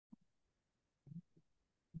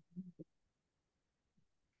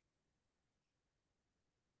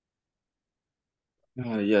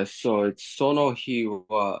Yes, so it's その日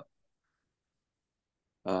は、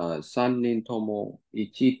三人とも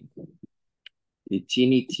一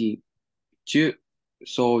日中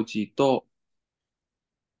掃除と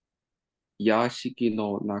屋敷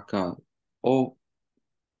の中を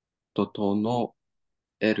整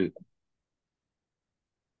える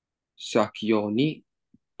作業に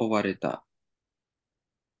追われた。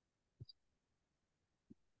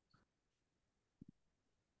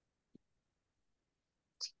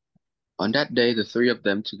On that day, the three of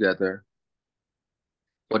them together,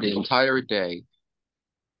 for the entire day,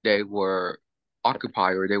 they were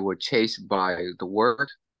occupied or they were chased by the work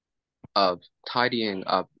of tidying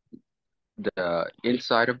up the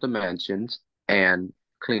inside of the mansions and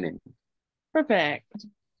cleaning. Perfect.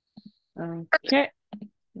 Okay.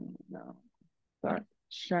 Now start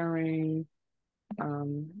sharing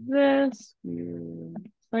this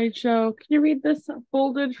slideshow. Can you read this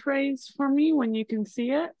bolded phrase for me when you can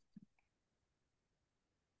see it?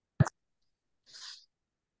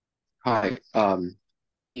 はい。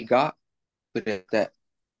日が暮れて、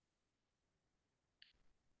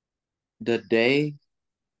the day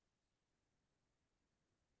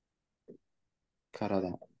から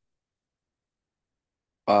だ。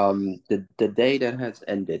the day that has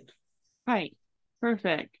ended. Hi.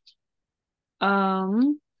 Perfect.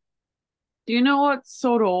 Do you know what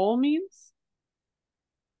soro means?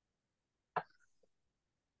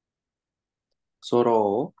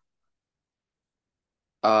 Soro,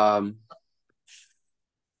 um,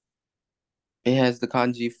 it has the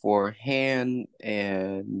kanji for hand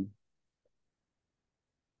and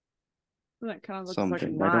That kind of looks like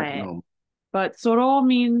something. I don't my, know. but soro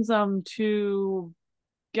means to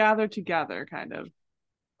gather together, kind of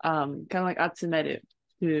like atsumeru.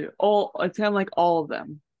 To all, it's kind of like all of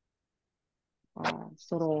them.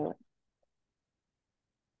 Soro.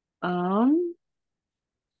 Um,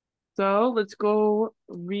 so let's go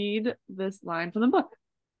read this line from the book.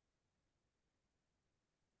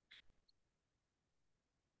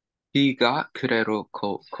 日が暮れる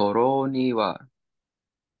頃には、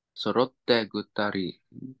揃ってぐったり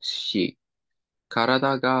し、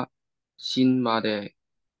体が芯まで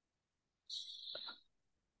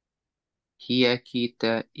冷え切っ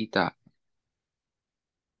ていた。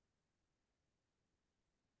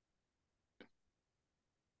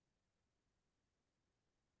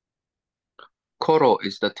Koro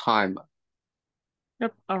is the time,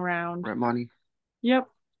 Yep, around. right, Moni? Yep.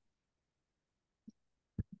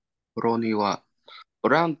 Koro ni wa.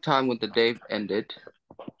 Around time when the day ended,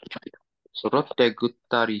 揃ってぐっ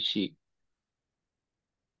たりし、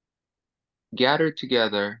gather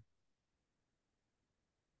together,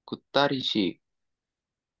 ぐったりし、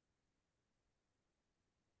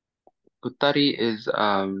ぐったり is,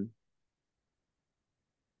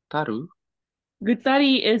 たる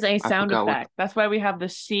Guttari is a I sound forgot what, effect. That's why we have the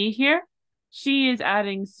she here. She is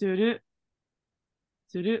adding suru,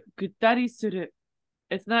 suru, guttari suru.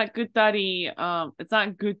 It's not guttari, it's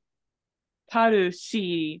not guttaru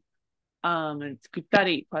she, it's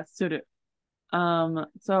guttari plus suru.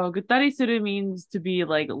 So guttari suru means to be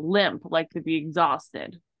like limp, like to be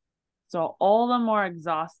exhausted. So all of them are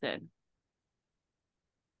exhausted.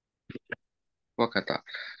 わかった。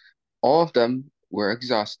All of them were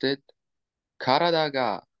exhausted. 体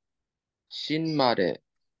が芯まで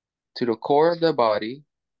to the core of the body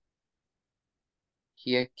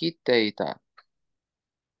冷え切っていた。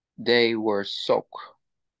They were soaked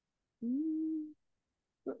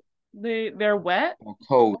They're wet. or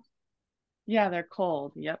cold. Yeah, they're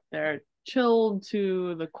cold. Yep, they're chilled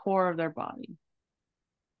to the core of their body.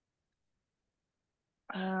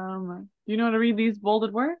 Do you know how to read these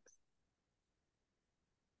bolded words?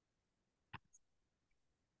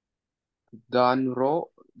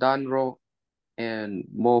 Danro, and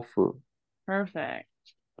mofu. Perfect.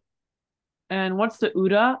 And what's the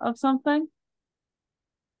ura of something?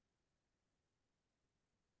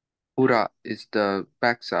 Ura is the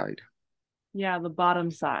backside. Yeah, the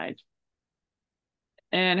bottom side.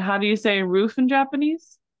 And how do you say roof in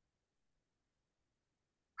Japanese?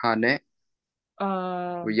 Hane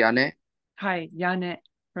Uh, or yane. Hi, yane.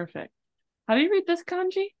 Perfect. How do you read this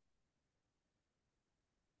kanji?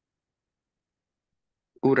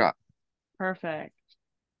 Ura. Perfect.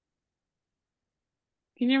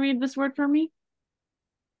 Can you read this word for me?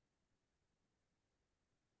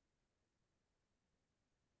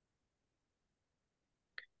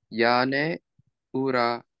 Yane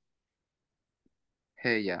ura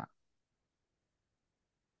heya.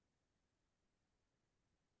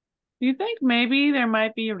 Do you think maybe there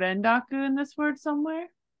might be rendaku in this word somewhere?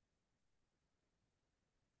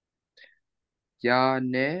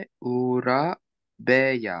 Yane ura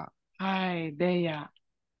beya. Hi, beya.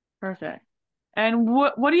 Perfect. And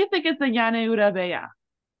what do you think is the yane ura beya?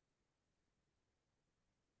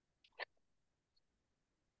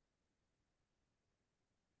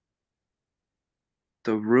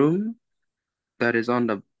 The room that is on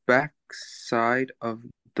the back side of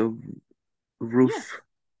the Yes, roof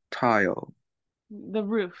tile. the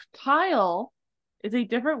roof. Tile is a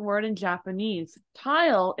different word in Japanese.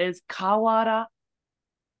 Tile is kawara,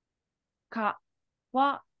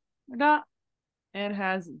 kawara, and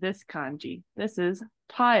has this kanji. This is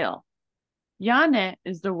tile. Yane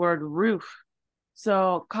is the word roof.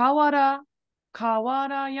 So kawara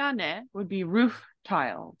yane would be roof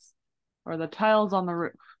tiles or the tiles on the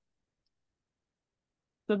roof.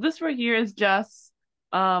 So this right here is just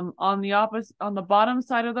on the bottom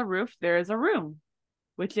side of the roof, there is a room,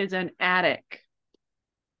 which is an attic.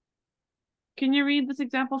 Can you read this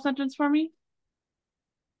example sentence for me?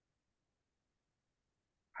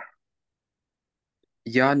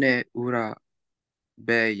 屋根裏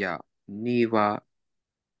部屋には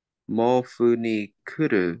毛布に来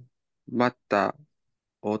るまた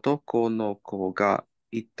男の子が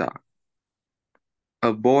いた。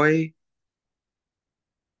A boy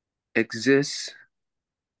exists,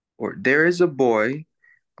 or there is a boy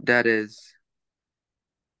that is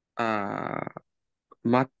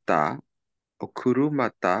mata, or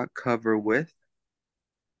kurumata, covered with,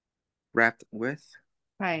 wrapped with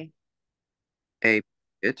Hi. a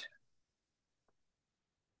blanket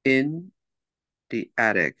in the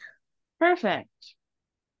attic. Perfect.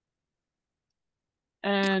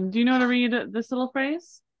 And do you know how to read this little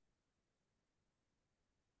phrase?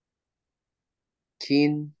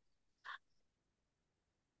 Kin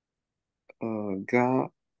ga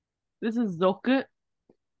This is zoku.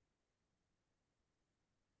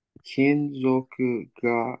 kinzoku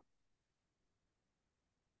ga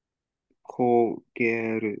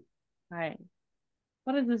kogeru. Hi.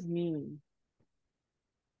 What does this mean?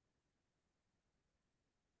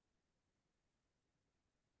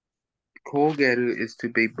 Kogeru is to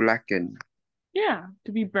be blackened. Yeah,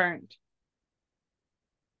 to be burnt.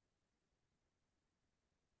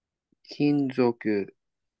 Kinzoku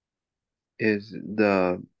is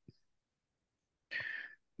the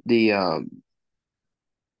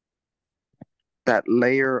that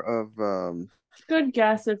layer of Good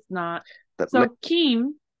guess, it's not. that la So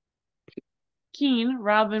keen,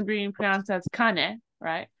 rather than being pronounced as kane,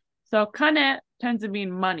 right? So kane tends to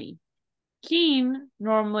mean money. Keen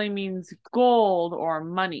normally means gold or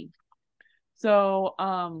money. So,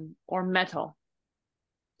 or metal.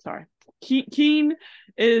 Sorry. Keen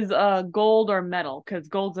is gold or metal because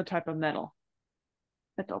gold's a type of metal.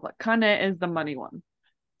 Metal, but kane is the money one.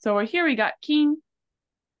 So here we got keen.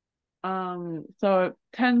 So it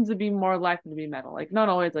tends to be more likely to be metal. Like not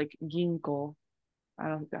always like ginko. I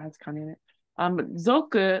don't think that has kanji in it. But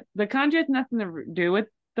zoku, the kanji has nothing to do with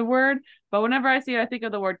the word, but whenever I see it, I think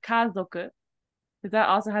of the word kazoku, because that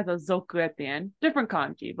also has a zoku at the end. Different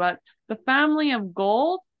kanji, but the family of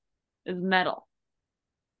gold is metal.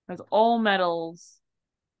 Has all metals,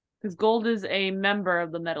 because gold is a member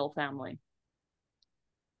of the metal family.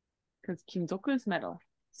 Because kinzoku is metal.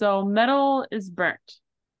 So metal is burnt,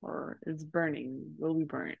 or is burning, will be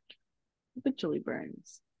burnt. Eventually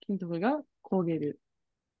burns. Kinzoku ga kogeru.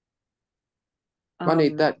 Funny,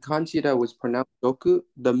 that kanji that was pronounced doku,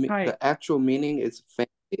 Hi. the actual meaning is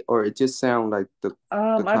family, or it just sound like the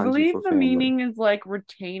I kanji believe for the family. meaning is like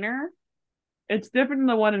retainer. It's different than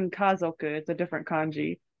the one in Kazoku. It's a different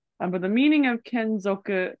kanji. But the meaning of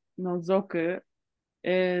Kenzoku no Zoku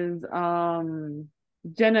is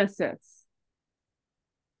Genesis.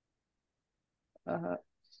 Uh,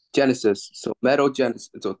 Genesis, so metal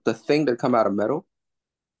genesis, so the thing that come out of metal,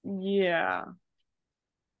 yeah.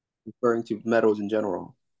 referring to metals in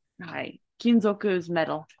general. Hi. Kinzoku is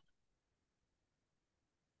metal.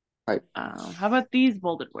 Right. How about these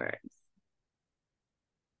bolded words?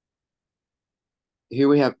 Here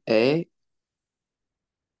we have a,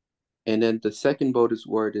 and then the second bolded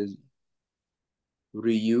word is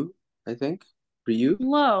Ryu, I think. Ryu?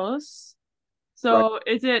 Close. Right. So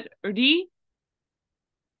is it Ri,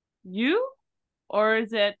 you, or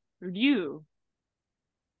is it Ryu?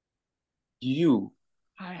 Ryu.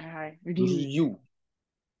 Hi, Ryu. Ryu.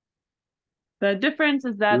 The difference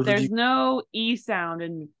is that Ryu. there's no E sound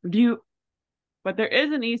in Ryu, but there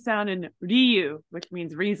is an E sound in Ryu, which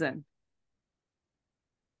means reason.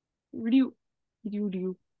 Ryu, Ryu,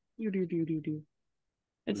 Ryu, Ryu, Ryu, Ryu, Ryu.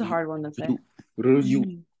 It's a hard one to say.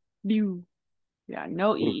 Ryu. Ryu. Yeah,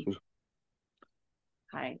 no E.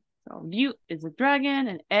 Hi. So Ryu is a dragon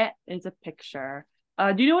and E is a picture.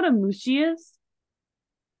 Do you know what a mushi is?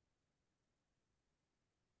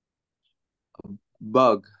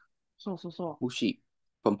 bug, そうそうそう。 mushi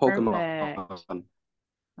from Perfect. Pokemon.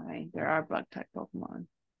 Hi, there are bug type Pokemon.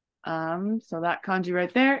 So that kanji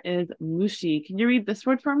right there is mushi. Can you read this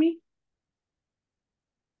word for me?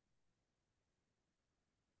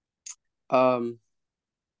 Um,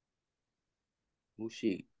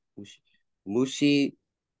 mushi, mushi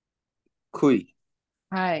kui.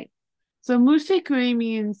 Hi. So mushikui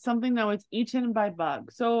means something that was eaten by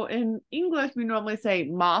bugs. So in English, we normally say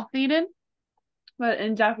moth eaten, but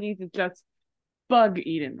in Japanese, it's just bug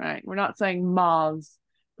eaten, right? We're not saying moths,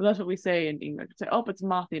 but that's what we say in English. We say, oh, it's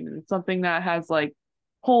moth eaten. It's something that has like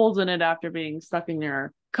holes in it after being stuck in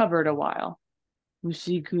your cupboard a while.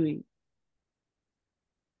 Mushikui.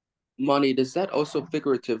 Money, does that also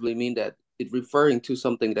figuratively mean that it's referring to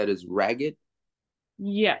something that is ragged,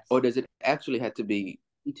 Yes. or does it actually have to be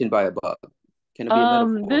eaten by a bug? Can it be a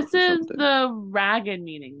metaphor This for is something? the ragged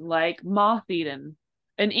meaning, like moth eaten.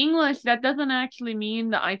 In English, that doesn't actually mean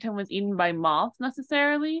the item was eaten by moths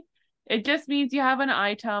necessarily. It just means you have an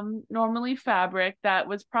item, normally fabric, that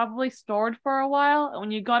was probably stored for a while, and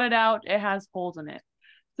when you got it out, it has holes in it.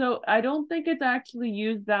 So I don't think it's actually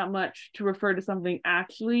used that much to refer to something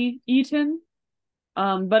actually eaten.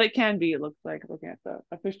 But it can be, it looks like, looking at the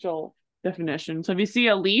official definition. So if you see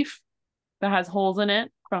a leaf that has holes in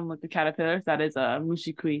it from like the caterpillars, that is a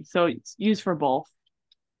mushikui. So it's used for both.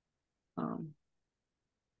 Um,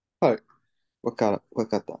 はい。わかっ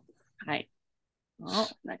た。hi. Oh,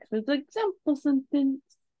 next is example sentence.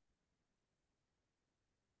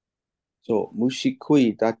 そう、虫食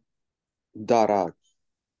いだら、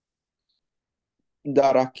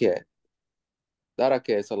だらけ。だら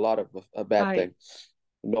け is a lot of a bad Hi. thing.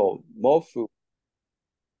 No,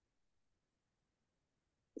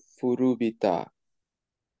 古びた。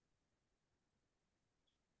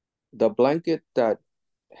The blanket that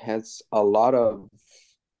has a lot of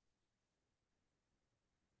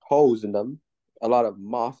holes in them, a lot of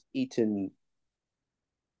moth-eaten.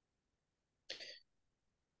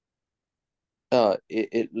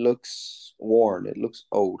 It looks worn. It looks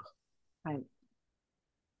old. Hi.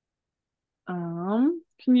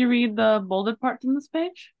 Can you read the bolded parts in this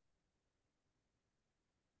page?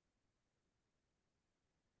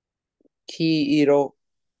 黄色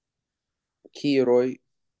い,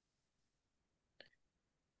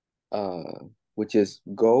 which is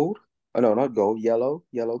gold. Oh no, not gold. Yellow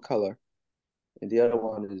color. And the other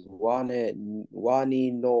one is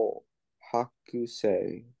wani no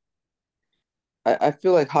hakusei. I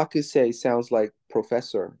feel like hakusei sounds like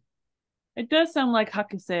professor. It does sound like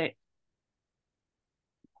Hakusei.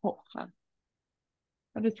 Oh,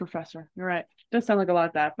 that is professor. You're right. It does sound like a lot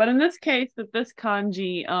of that. But in this case, that this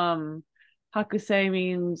kanji, Hakusei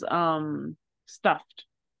means stuffed,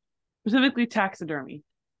 specifically taxidermy.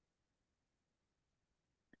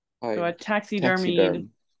 So a taxidermied Taxiderm.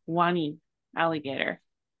 wani alligator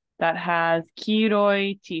that has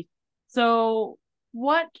kiroi teeth. So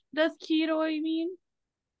what does kiroi mean?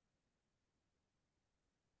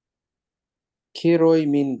 Kiroi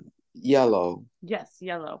mean yellow. Yes,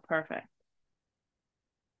 yellow. Perfect.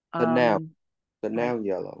 The noun. Um, The right. noun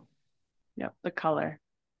yellow. Yep, the color.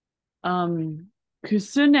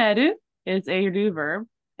 Kusuneru is a do verb,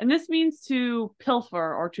 and this means to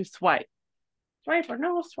pilfer or to swipe. Swipe or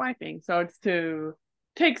no swiping. So it's to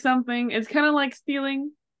take something. It's kind of like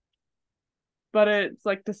stealing, but it's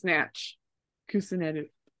like to snatch. Kusuneru.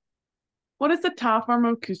 What is the ta form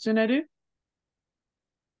of kusuneru?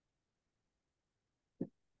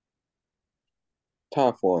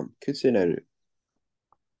 Ta form. Kusuneru.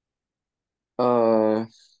 Uh,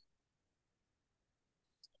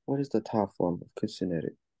 what is the ta form of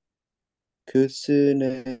kusuneru?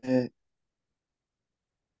 Kusuneta.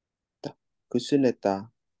 Kusuneta.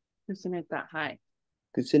 Kusuneta. Hi.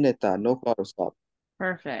 Kusuneta. No auto stop.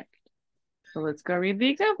 Perfect. So let's go read the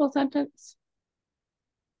example sentence.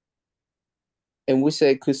 And we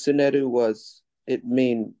say kusuneru was, it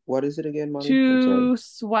mean, what is it again, Money? I'm sorry. To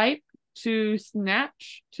swipe, to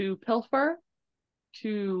snatch, to pilfer,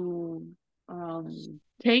 to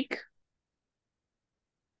take.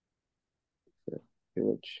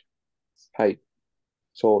 Which, はい。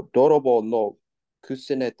そう、泥棒のく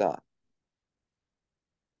すねた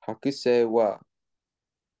剥製は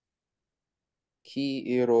黄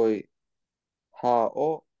色い歯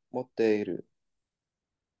を持っている。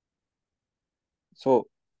So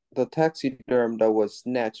the taxiderm that was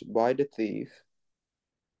snatched by the thief,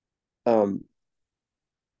 um,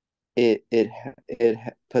 it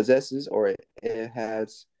possesses or it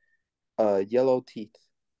has yellow teeth.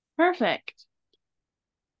 Perfect.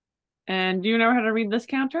 And do you know how to read this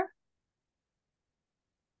counter?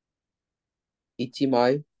 一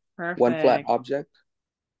枚. One flat Perfect. object.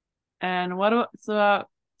 And what about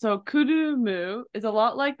so kurumu is a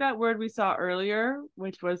lot like that word we saw earlier,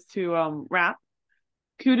 which was to wrap.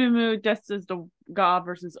 Kurumu just is the ga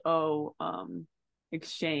versus o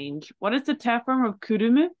exchange. What is the te form of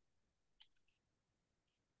kurumu?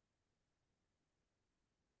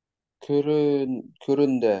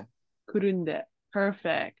 그른데. Kurunde.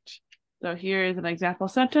 Perfect. So here is an example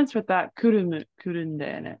sentence with that kurunde in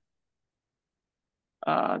it.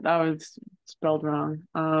 That was spelled wrong.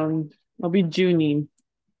 It'll be Junin.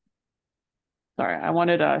 Sorry, I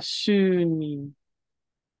wanted a shunin.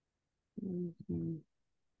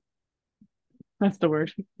 That's the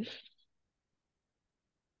word.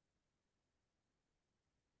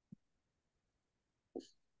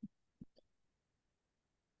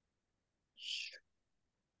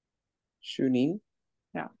 슈닌.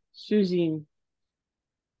 Yeah, shujin.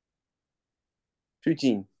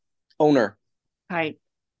 슈진. Owner. Hi.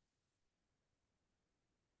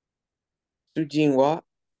 수진과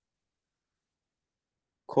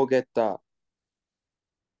거겠다.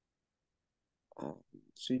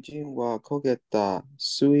 수진과 거겠다.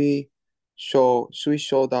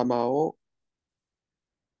 수이쇼다마오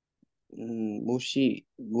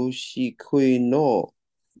무시쿠이노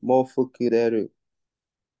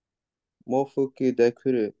모프키데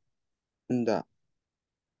그른다.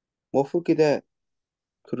 모프키데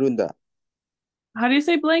그른다. How do you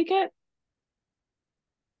say blanket?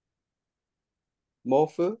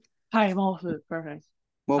 모프? Hi, mofu. Perfect.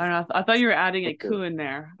 I 모프. don't know. I thought you were adding a ku in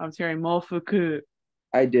there. I was hearing mofu ku.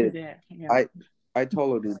 I did. Yeah. I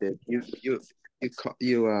totally did. You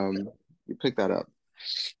picked that up.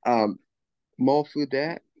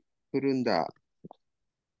 모프데 그른다.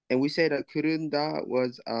 And we say that kurunda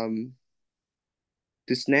was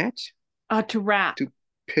to snatch, To wrap. to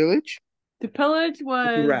pillage, To pillage to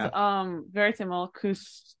was wrap. very similar.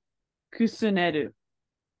 Kusuneru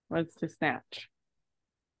was to snatch.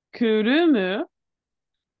 Kurumu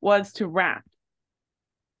was to wrap.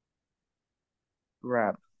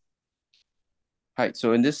 Wrap. Right.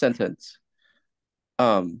 So in this sentence,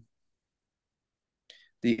 the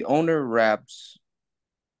owner wraps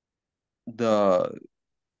the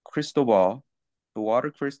crystal ball, the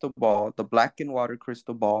water crystal ball, the blackened water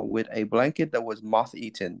crystal ball with a blanket that was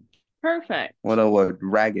moth-eaten. Perfect. In other words,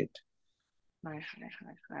 ragged. Right.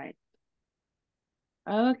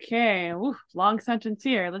 Okay. Oof, long sentence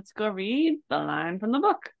here. Let's go read the line from the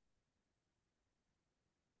book.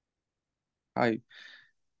 Hi.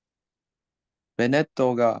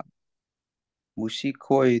 베네토가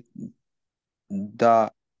무시코이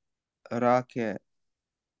다라케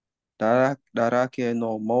다라케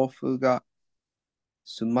の毛布が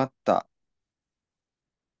詰まった。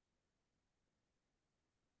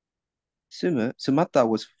詰まった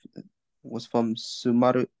was from 詰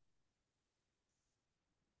まる.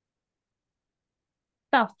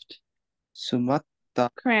 Stuffed. 詰まっ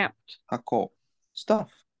た Cramped. 箱. Stuff.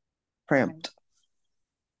 Cramped.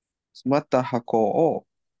 詰まった箱を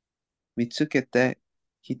見つけて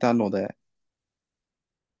きたので、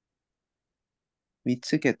見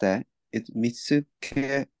つけて、見つ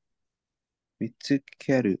け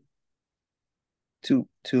る. To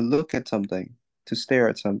look at something, to stare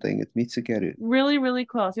at something, it's 見つける. Really, really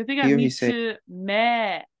close. You think of Here he say,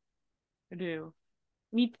 mitsumeru.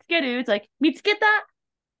 Mitsukeru, it's like mitsuketa,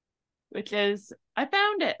 which is I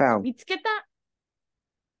found it. found. Mitsuketa.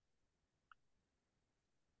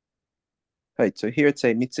 Right, so here it's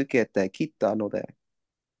a 見つけてきたので.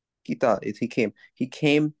 Kita is he came. He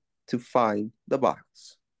came to find the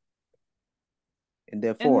box. And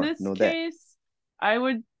therefore, In this no case, I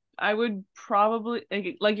would probably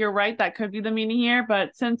like you're right, that could be the meaning here,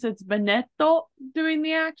 but since it's Benetto doing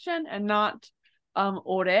the action and not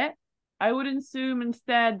ore, I would assume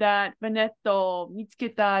instead that Benetto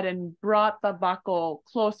mitsuketa and brought the bako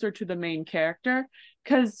closer to the main character.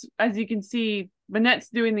 Because as you can see, Benet's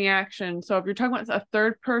doing the action. So if you're talking about a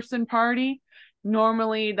third person party,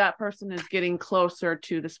 normally that person is getting closer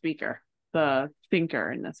to the speaker, the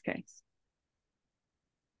thinker in this case.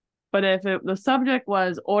 But if the subject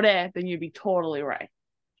was ore, then you'd be totally right.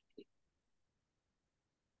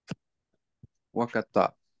 わかっ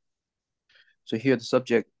た. So here the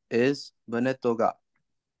subject is Benetto ga.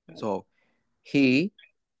 So he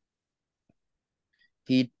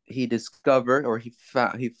discovered, or he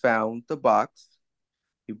found the box.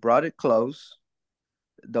 He brought it close.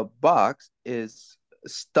 The box is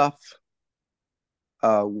stuffed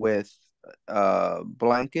with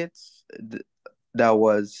blankets that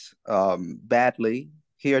was badly.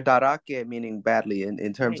 Here darake meaning badly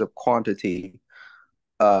in terms of quantity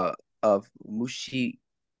of mushi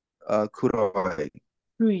kuroi.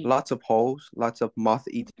 lots of holes, lots of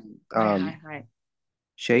moth-eating はいはいはい。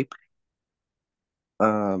shape.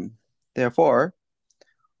 Therefore,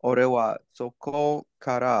 俺はそこ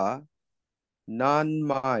から何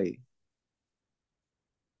枚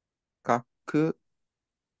かく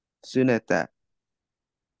すねた。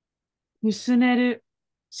くすねる。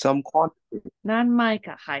some quantity, 何枚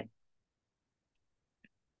か。はい。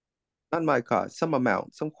何枚か some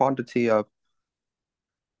amount, some quantity of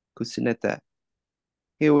くすねた.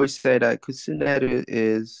 He would say that くすねる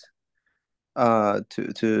is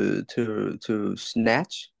to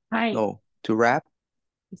snatch, はい。no, to wrap,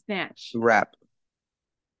 snatch. to wrap,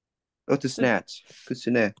 or to と snatch. く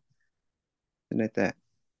すね、くすねた.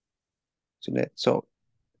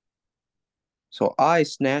 So I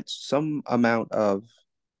snatched some amount of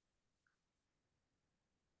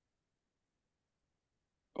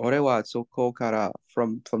俺はそこから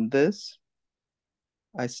from this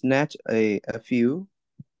I snatch a few.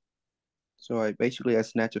 So I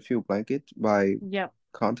snatch a few blankets by Yep.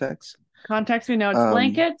 context. Context, we know it's Um,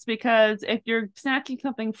 blankets because if you're snatching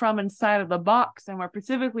something from inside of the box, and we're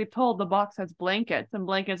specifically told the box has blankets, and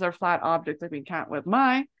blankets are flat objects like we count with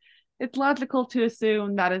my, it's logical to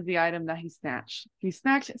assume that is the item that he snatched. He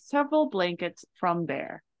snatched several blankets from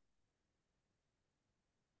there.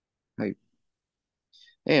 はい。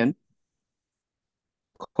And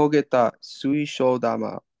焦げた水晶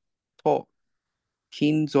玉と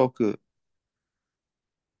金属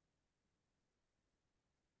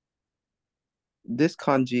This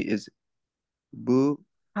kanji is bu.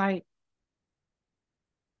 はい。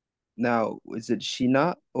Now, is it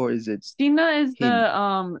shina or is it Shina is hin?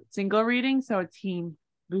 the single reading, so it's him.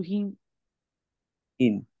 Buhin.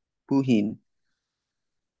 Hin. Buhin.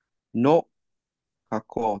 No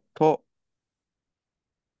箱と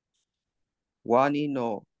ワニ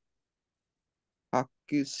の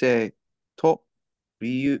剥製と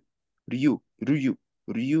竜、竜、竜、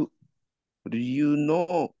竜、竜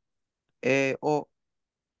の絵を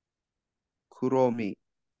黒み.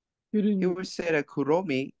 He Kurumi. would say that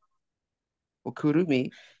kuromi or kurumi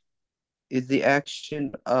is the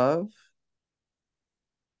action of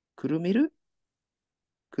kurumiru?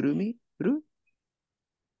 Kurumiru? Kurumiru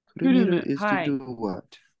Kurumu. is to Hi. do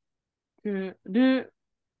what? Kuru. Mu.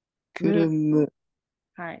 Kurumu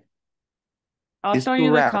Hi. I'll is show to you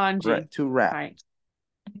the wrap, kanji. right? To wrap, Hi.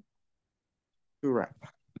 to wrap,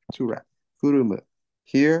 to wrap. Kurumu.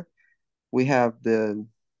 Here we have the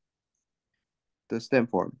stem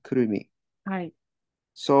form, kurumi. Hi.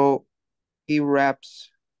 So he wraps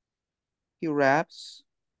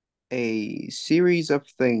a series of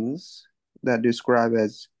things that describe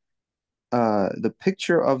as the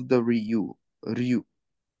picture of the Ryu, the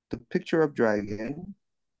picture of dragon,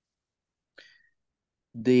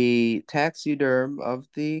 the taxiderm of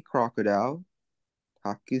the crocodile,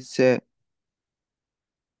 Takise,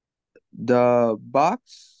 the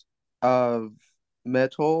box of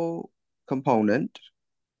metal component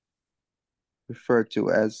referred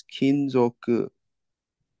to as kinzoku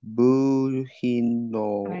buhin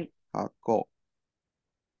no Hi. hako.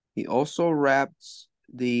 He also wraps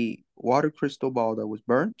the water crystal ball that was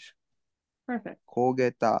burnt, Perfect.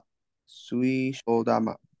 kogeta sui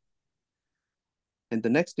shodama. And the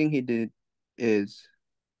next thing he did is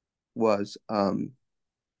was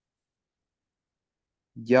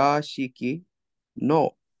yashiki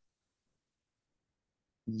no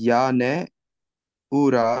yane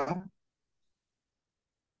ura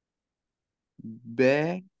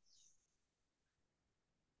be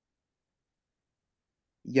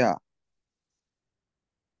ya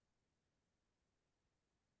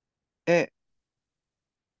e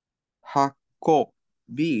hako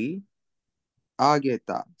b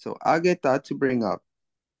ageta. So ageta to bring up.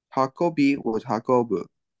 Hakobi was hakobu.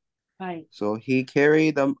 Hi. So he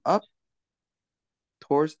carried them up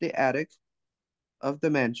towards the attic of the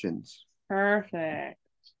mansions. Perfect.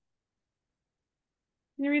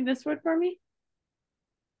 Can you read this word for me?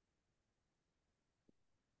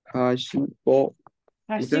 Hashibo.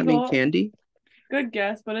 Does that mean Hashigo. candy? Good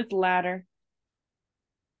guess, but it's ladder.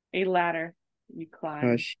 A ladder. You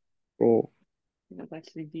climb. Hashibo. It's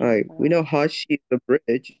actually All deep. right, we know Hashi is the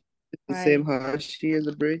bridge. It's the same Right. Hashi as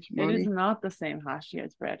the bridge, It is Money. not the same hashi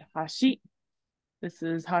as bread. Hashi. This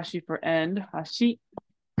is hashi for end. Hashi.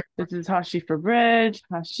 This is hashi for bread.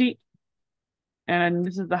 Hashi. And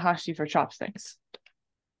this is the hashi for chopsticks.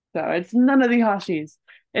 So it's none of the hashis.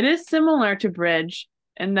 It is similar to bridge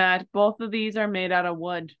in that both of these are made out of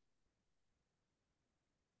wood.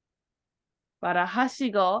 But a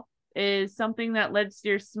hashigo is something that lets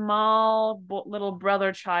your small little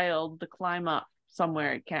brother child to climb up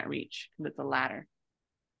somewhere it can't reach because it's a ladder.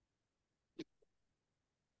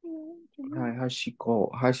 Hi,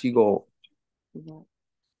 Hashigo.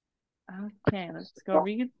 Okay, let's go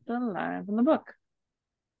read the line from the book.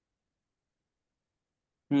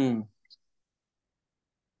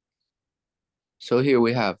 So here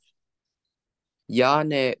we have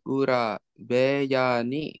Yane ura beya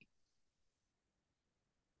ni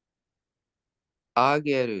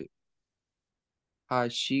ageru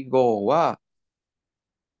hashigo wa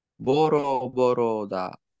boro boro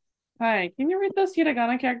da. Hi, can you read this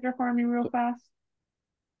hiragana character for me real fast?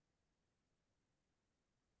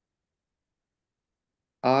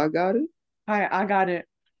 Agaru? Hi, agaru.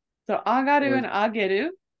 So agaru Or and ageru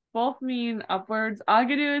both mean upwards.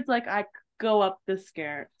 Ageru is like I go up the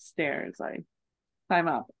stairs, like climb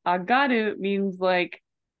up. Agaru means like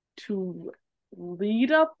to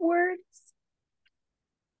lead upwards.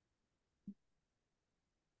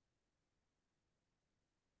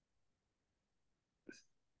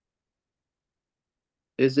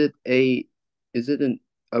 is it a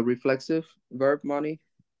a reflexive verb, Money?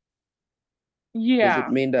 Does it Yeah,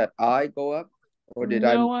 mean that I go up, or did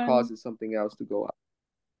I no one. cause something else to go up?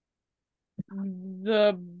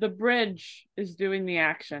 The bridge is doing the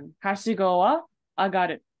action. Hashigo wa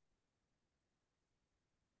agaru.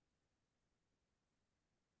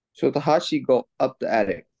 So the hashi go up the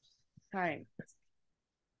attic. Hi.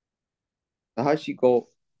 The hashi go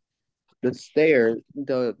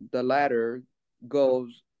the ladder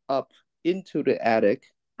goes up into the attic,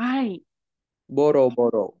 Hi. boro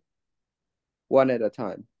boro, one at a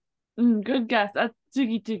time. Good guess. That's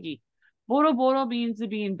tsugi tsugi. Boro boro means to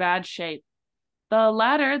be in bad shape. The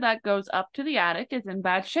ladder that goes up to the attic is in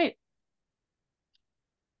bad shape.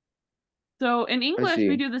 So in I English, we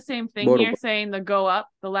see. do the same thing Boro here, boro. saying the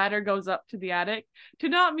ladder goes up to the attic, to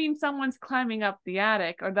not mean someone's climbing up the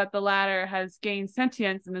attic or that the ladder has gained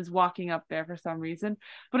sentience and is walking up there for some reason,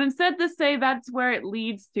 but instead to say that's where it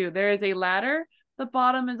leads to. There is a ladder, the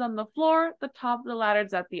bottom is on the floor, the top of the ladder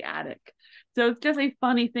is at the attic. So it's just a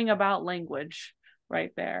funny thing about language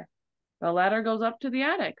right there. The ladder goes up to the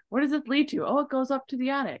attic. Where does it lead to? Oh, it goes up to the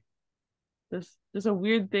attic. There's a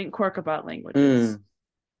weird quirk about languages.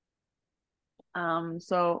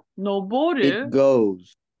 So It noboru,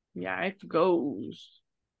 goes. yeah, it goes.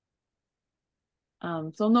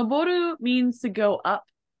 So noboru means to go up.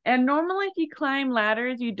 And normally if you climb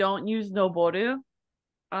ladders, you don't use noboru.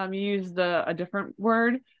 You use a different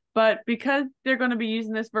word. But because they're going to be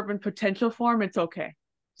using this verb in potential form, it's okay.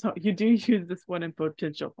 So you do use this one in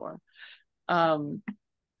potential form. Um,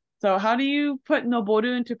 so how do you put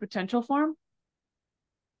noboru into potential form?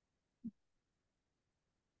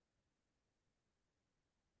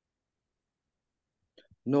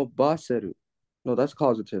 No baseru. No, that's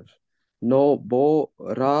causative. No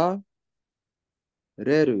bora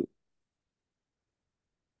reru.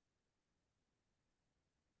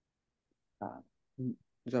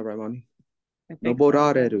 Is that right, Money? I No think so.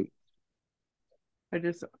 borareru. I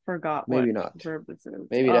just forgot what Maybe not. verb this is.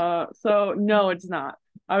 Maybe that. So no, it's not.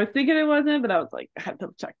 I was thinking it wasn't, but I was like, I had to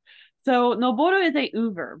check. So noboru is a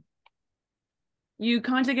u verb. You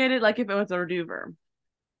conjugate it like if it was a do verb.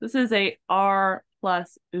 This is a r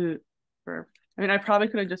plus u verb. I mean, I probably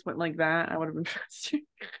could have just went like that. I would have been faster.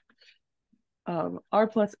 R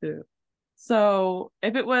plus u. So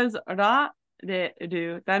if it was ra de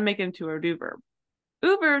do, that'd make it into a do verb.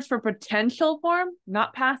 U verbs for potential form,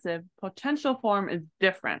 not passive. Potential form is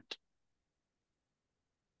different.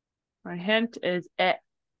 My hint is e.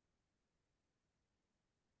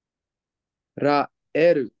 Ra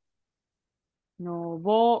eru.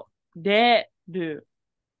 Noboreru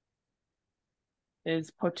is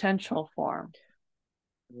potential form.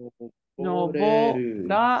 Boreru.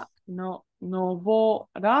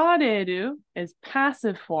 Noborareru is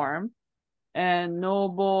passive form, and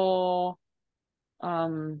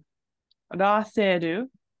raseru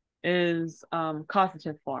is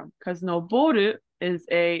causative form, because noboru is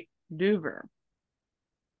a do verb.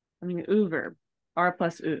 I mean u verb, r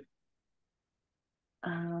plus u.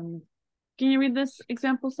 Can you read this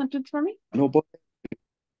example sentence for me? No bo.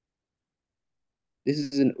 This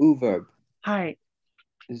is an u verb. Hi.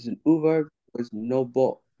 This is an u verb. It's no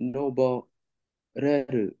bo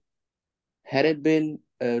reru. Had it been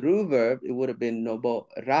a ru verb, it would have been no bo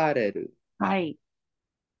rareru. Hi.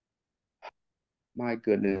 My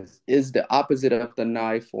goodness, is the opposite of the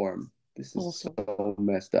nai form. This is Also. so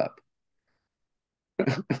messed up.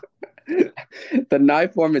 The nai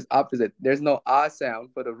form is opposite. There's no ah sound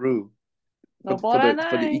for the ru for the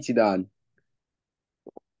Noboranai. ichidan.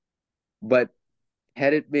 But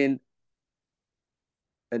had it been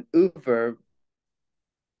an u verb,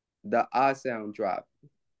 the ah sound drop.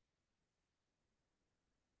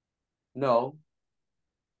 No.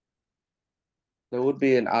 There would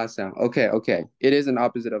be an ah sound. Okay, okay. It is an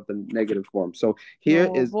opposite of the negative form. So here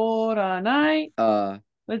is 登らない。uh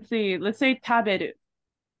Let's see. Let's say 食べる。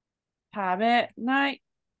食べない。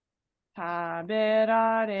食べ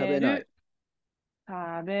られ tabenai. る。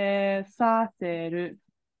食べさせる。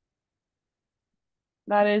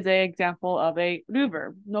That is an example of a ru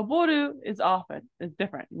verb. Noboru is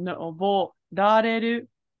different. Noborareru,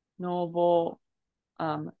 nobo,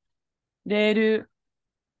 reru,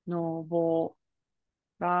 noborareru,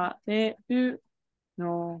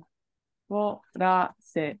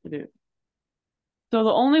 noboraseru. So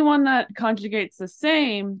the only one that conjugates the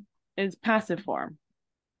same is passive form.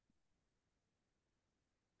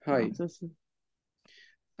 Hi. So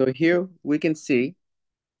here we can see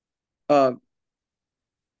uh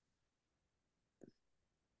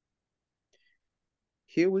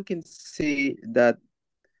here we can see that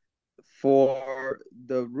for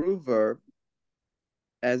the ru verb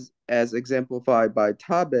as exemplified by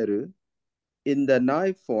taberu in the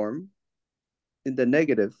nai form, in the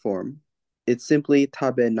negative form, it's simply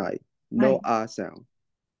tabenai, no ah sound.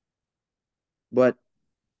 But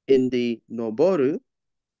in the noboru,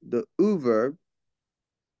 the u verb,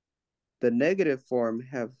 the negative form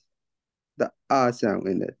have the ah sound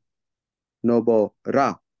in it.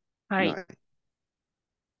 Nobora nai.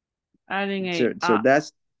 Adding a So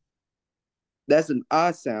that's an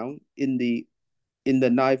ah sound in the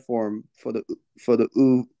nai form for the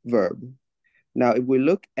u verb. Now, if we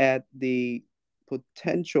look at the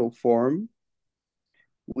potential form,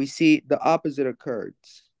 we see the opposite occurs.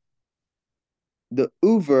 The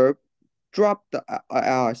u verb dropped the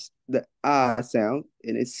a sound,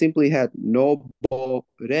 and it simply had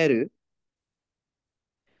noboreru.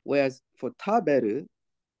 Whereas for taberu,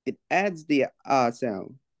 it adds the a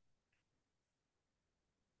sound,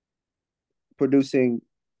 producing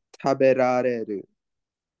taberareru.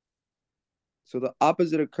 So the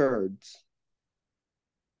opposite occurs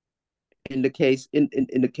in the case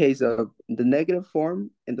of the negative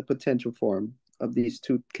form and the potential form of these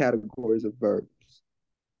two categories of verbs.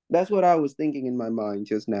 That's what I was thinking in my mind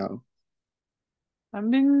just now.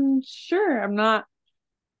 I'm sure. I'm not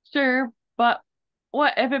sure, but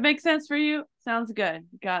what if it makes sense for you? Sounds good.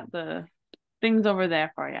 Got the things over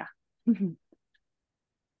there for you.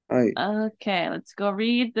 Right. Okay, let's go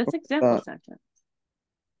read this example sentence.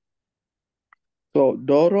 So,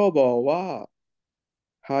 泥棒は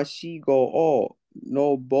はしごを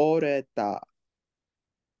登れた。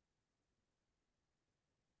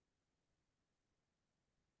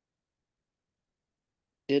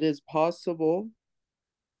It is possible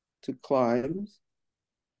to climb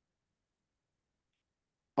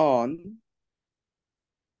on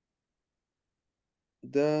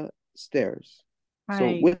the stairs.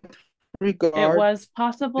 So, with It regard was to the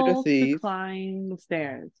possible to thief, climb the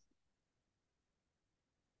stairs.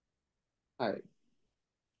 right.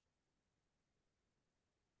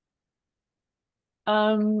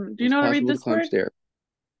 Do It you was know how to read possible to this climb word? stairs.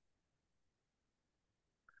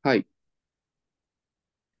 Height.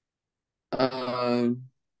 Um,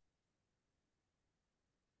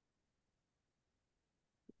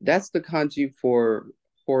 that's the kanji for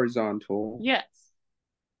horizontal. Yes.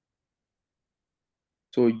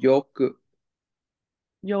 So Yoko,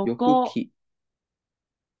 yokuki,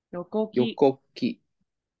 yokoki. yokoki.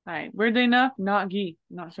 Weirdly enough, not gi.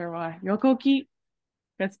 Not sure why. Yokoki.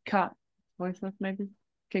 That's ka. Voiceless maybe.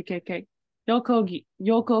 KKK. Yokogi.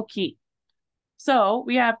 Yokoki. So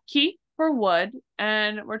we have ki for wood,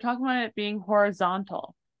 and we're talking about it being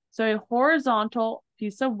horizontal. So a horizontal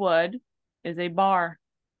piece of wood is a bar,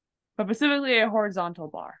 but specifically a horizontal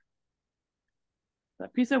bar. A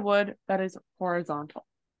piece of wood that is horizontal,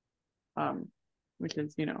 which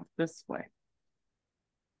is, this way.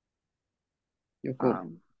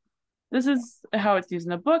 Yoko. This is how it's used in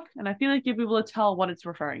the book, and I feel like you'll be able to tell what it's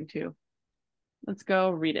referring to. Let's go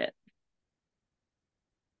read it.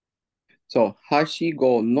 So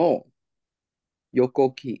hashigo no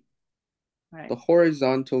yokoki, Right. the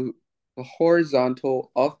horizontal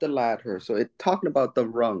of the ladder. So it's talking about the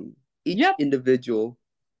rung, each individual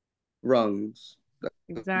rungs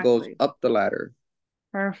that goes Exactly. up the ladder.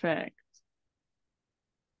 Perfect.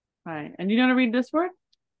 Right. And you know how to read this word?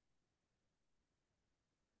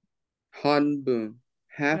 Hanbun,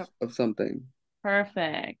 half of something.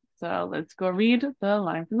 Perfect. So let's go read the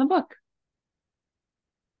line from the book.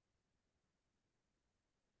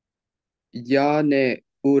 Yane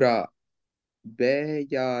ura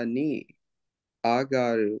beya ni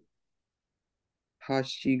agaru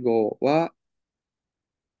hashigo wa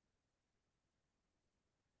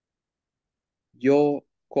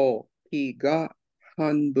yokoki ga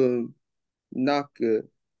hanbun naku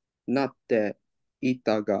natte い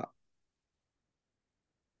たが、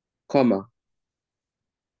comma,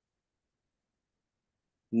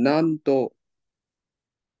 なんと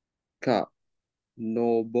か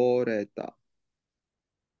登れた。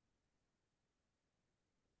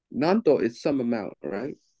Nanto is some amount,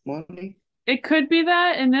 right, Money? It could be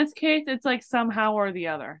that. In this case, it's like somehow or the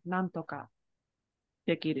other. Nantoka.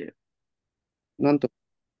 Dekiru. Nanto,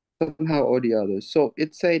 somehow or the other. So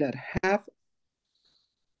it say that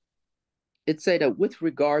with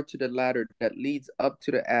regard to the ladder that leads up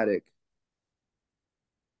to the attic,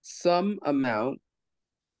 some amount,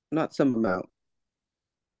 not some amount,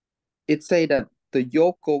 it say that the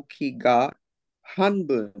yoko ki ga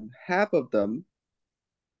hanbun, half of them,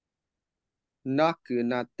 naku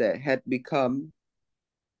natte, had become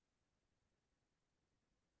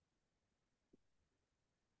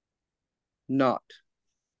not.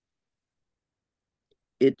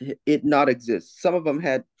 It not exist. Some of them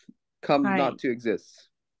had come Hi. not to exist.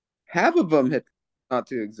 Half of them had not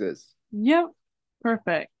to exist. Yep.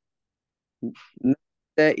 Perfect.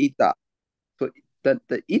 Natte ita. So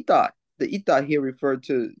the ita here referred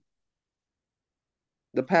to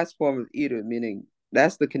the past form of iru, meaning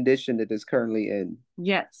that's the condition it is currently in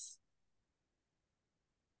Yes.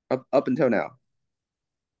 up until now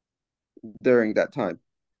during that time.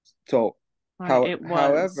 So, Right. It was.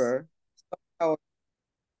 however, somehow,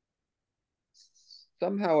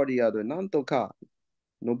 somehow or the other, nantoka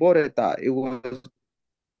noboreta,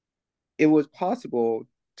 it was possible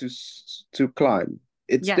to climb.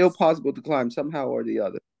 It's still Yes. possible to climb somehow or the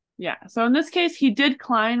other. Yeah. So in this case, he did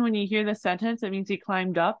climb. When you hear the sentence, it means he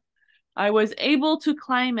climbed up. I was able to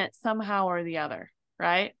climb it somehow or the other,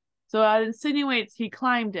 right? So that insinuates he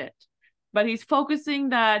climbed it. But he's focusing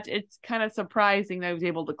that it's kind of surprising that he was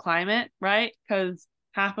able to climb it, right? Because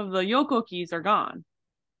half of the Yoko keys are gone.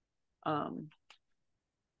 Um,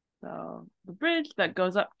 so the bridge that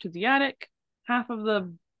goes up to the attic, half of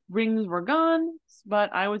the rings were gone,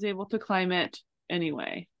 but I was able to climb it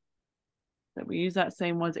anyway. That we use that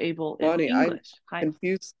same was able in Money, I'm English. Hi.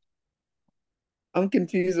 confused. I'm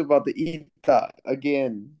confused about the ita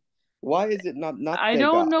again. Why is it not I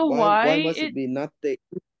don't natega? know Why must it be nate?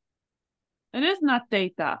 it is not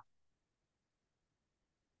data.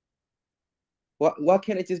 Why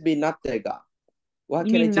can't it just be natega? Why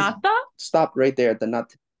You can't it mean just nata? stop right there at the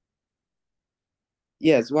nat?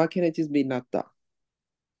 Yes, why can't it just be nata?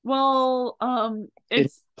 Well, It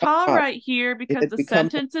it's ta not. right here It because had the become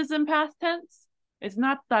sentence is in past tense. It's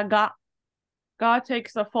not the ga. Ga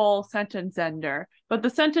takes a full sentence ender, but the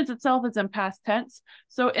sentence itself is in past tense.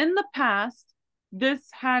 So in the past, this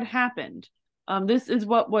had happened. This is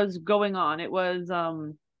what was going on. It was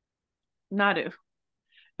naru.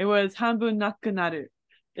 It was hanbun nakunaru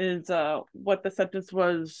is what the sentence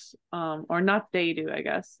was, or not deiru, I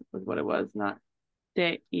guess was what it was, not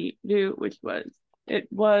deiru, which was it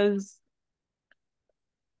was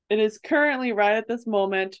it is currently right at this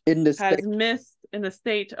moment in the has state. missed in the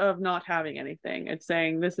state of not having anything. It's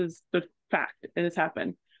saying this is the fact. It has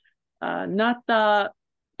happened. Not the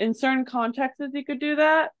in certain contexts you could do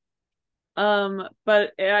that.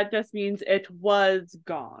 But it just means it was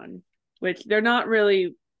gone, which they're not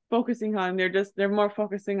really focusing on. They're more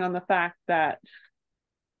focusing on the fact that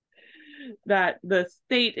the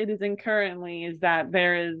state it is in currently is that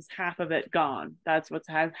there is half of it gone. That's what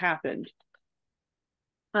has happened.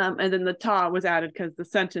 And then the ta was added because the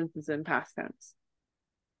sentence is in past tense.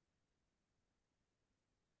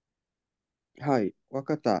 はい、わ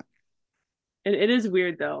かった。It is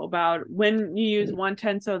weird though about when you use one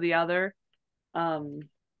tense or the other. Um,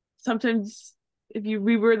 Sometimes if you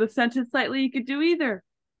reword the sentence slightly, you could do either.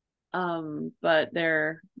 But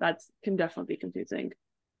that's can definitely be confusing.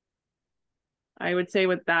 I would say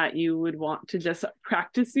with that you would want to just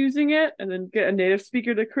practice using it and then get a native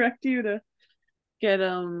speaker to correct you to get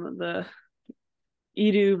the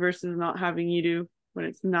iru versus not having iru when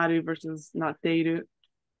it's naru versus not deiru.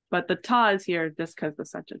 But the ta is here just because the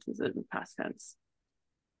sentence is in past tense.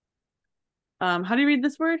 How do you read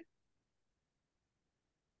this word?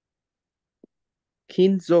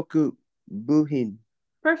 金属部品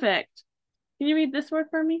Perfect. Can you read this word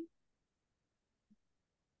for me?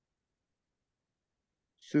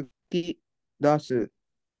 突き出す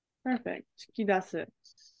Perfect. Chikidasu,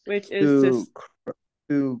 which is to just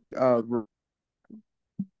to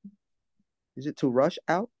is it to rush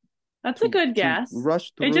out? that's a To good guess.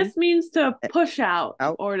 rush It through just means to push out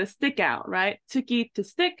out? or to stick out, right? Tsuki to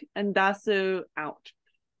stick and dasu out.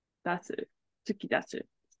 Dasu. Tsukidasu.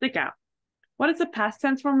 Stick out. What is the past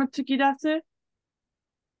tense form of tsukidasu?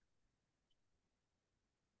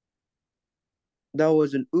 That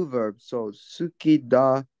was an verb, so suki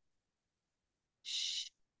da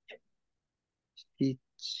し、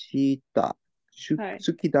した、はい。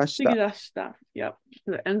突き出した。Sugidashita. Yep.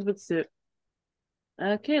 So it ends with su.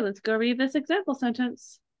 Okay, let's go read this example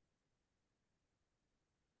sentence.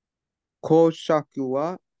 公爵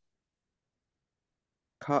は、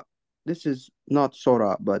this is not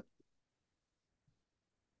Sora, but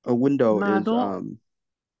a window is Mado.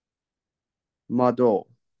窓。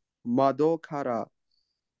窓から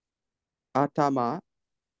頭。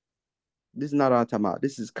This is not atama.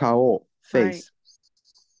 This is kao, Right. face.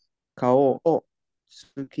 Kao o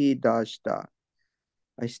tsuki dashita.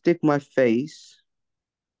 I stick my face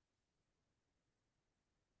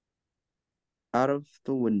out of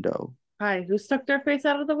the window. Hi. Who stuck their face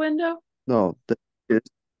out of the window? No,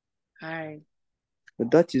 Hi. the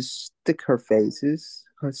Duchess stick her face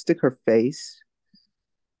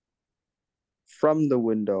from the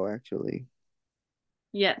window. Actually,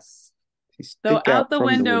 Yes. she Though stick out out the from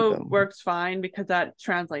the window window. works fine because that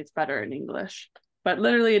translates better in English. But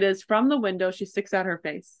literally, it is from the window. She sticks out her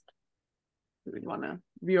face. We would want to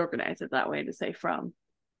reorganize it that way to say from.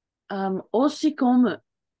 Oshikomu.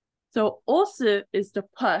 So osu is to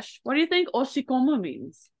push. What do you think oshikomu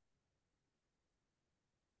means?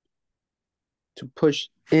 To push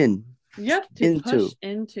in. Yep, to push Into.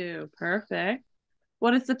 into. Perfect.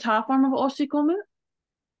 What is the top form of oshikomu?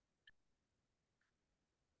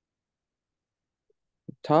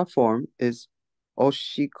 Top form is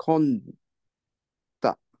oshikonda.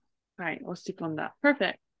 Right, oshikonda.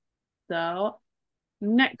 Perfect. So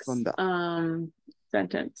next Konda.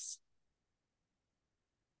 sentence.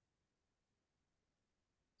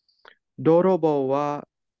 泥棒は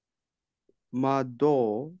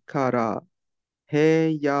窓から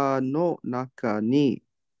部屋の中に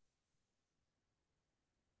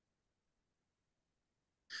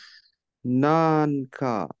なん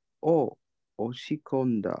かを押し込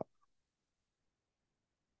んだ。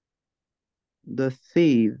The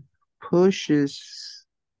thief pushes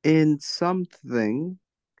in something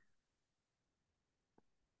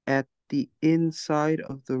at the inside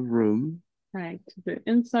of the room Right, to the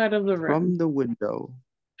inside of the room. from the window.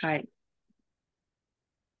 Right.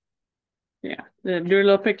 Yeah. Do a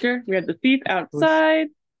little picture. We have the thief Push. outside.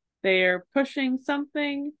 They are pushing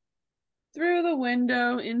something through the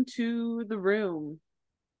window into the room.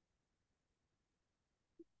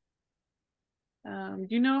 Do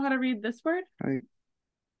you know how to read this word? Right.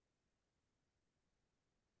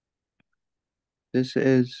 This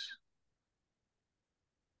is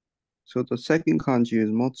so the second kanji is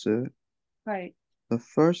motsu. Right. The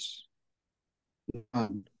first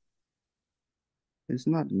nan is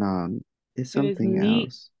not nan. It's It is something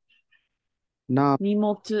else. Na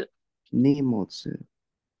nimotsu. nimotsu.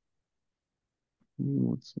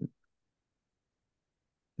 Nimotsu.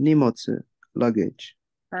 Nimotsu. Luggage.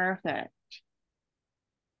 Perfect.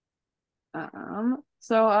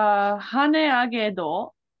 So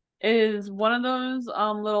haneagedo is one of those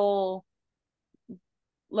little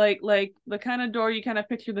like the kind of door you kind of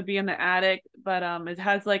picture to be in the attic, but it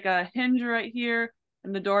has like a hinge right here,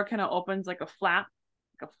 and the door kind of opens like a flap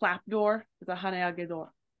door. It's a haneagedo.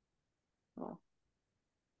 Oh.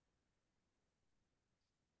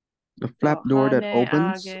 The flap So door that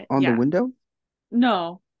opens haneage, on the yeah. window?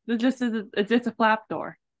 No, it's just a flap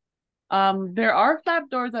door. There are flap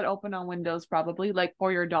doors that open on windows probably, like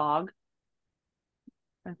for your dog.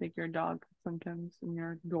 I think your dog sometimes in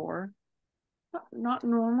your door. Not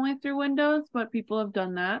normally through windows, but people have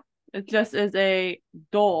done that. It just is a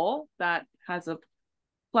door that has a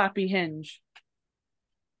flappy hinge.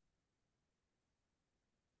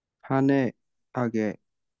 Hane age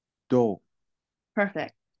do.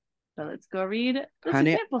 Perfect. So let's go read this Hane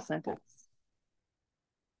example sentence.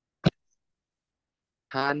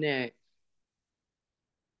 跳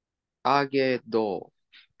上げ戸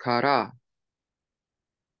から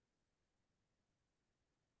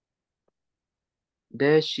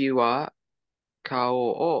弟子は顔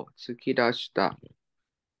を突き出した。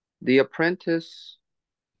The apprentice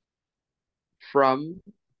from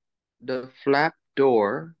the flap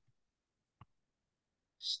door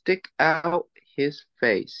stick out his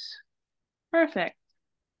face. Perfect.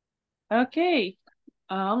 Okay.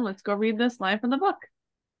 Let's go read this line from the book.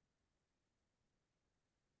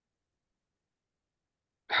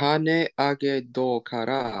 跳ね上げ戸か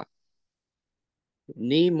ら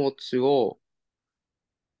荷物を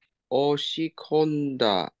押し込ん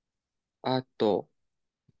だ後、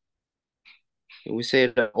we say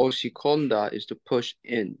that 押し込んだ is to push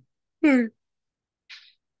in.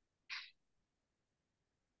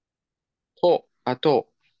 あと、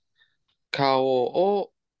顔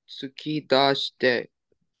を突き出して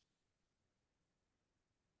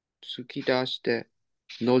突き出して、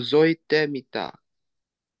覗いてみた。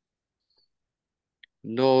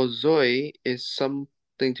Nozoi is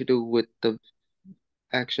something to do with the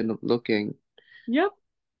action of looking. Yep.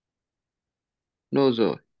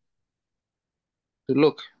 Nozoi, to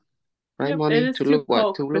look, right, Yep. It Money? is To to look what?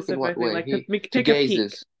 poke To look in what specifically, way? like to To take a peek.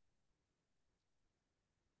 gazes,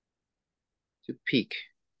 to peek,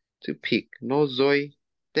 to peek. Nozoi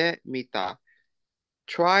te mita.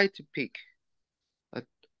 Try to peek.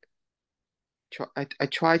 I, I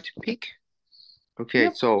try to peek. Okay,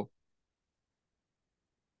 Yep. so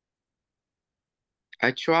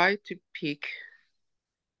I try to peek.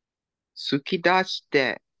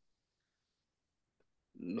 Tsukidashite.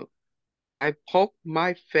 No, I poke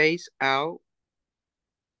my face out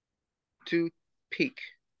to peek.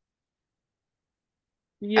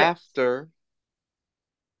 Yes. After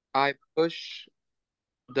I push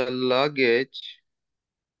the luggage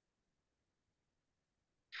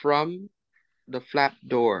from the flap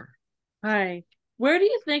door. Hi. Where do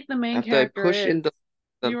you think the main After I character push is? in Do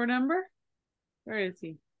the you remember? Where is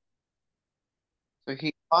he? so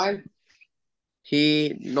he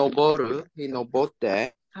nobote,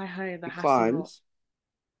 Hi, the he Hashiro. finds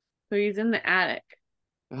So he's in the attic.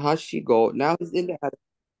 Hashigo. Now he's in the attic,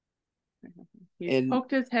 He's and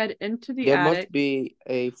poked his head into the there must attic. be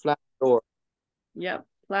a flap door Yep.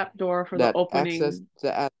 Flap door for the that access opening.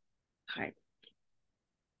 the attic. Hi.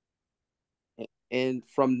 And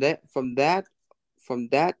from that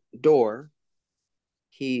door,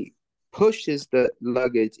 he pushes the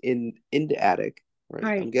luggage in the attic. Right,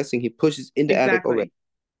 I'm Hi. guessing he pushes in the attic already.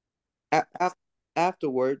 Exactly.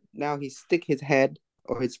 Afterward, now he stick his head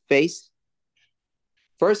or his face.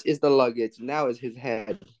 First is the luggage. Now is his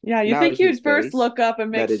head. Yeah, you Now think is his you'd first face look up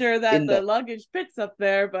and make that is sure that in the the luggage fits up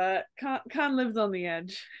there, but Khan lives on the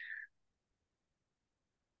edge.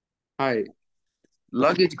 Hi.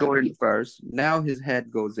 Luggage going first. Now his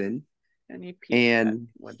head goes in And he peeks at and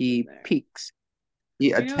what's in he there. peeks. He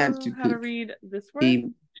Do you attempts know to how to peek. read this word? He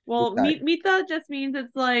Well, decides. mita just means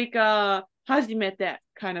it's like hajimete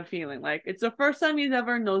kind of feeling. Like it's the first time he's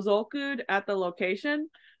ever nozoku'd at the location.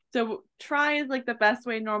 So try is like the best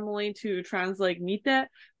way normally to translate mite,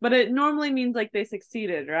 but it normally means like they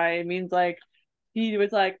succeeded, right? It means like he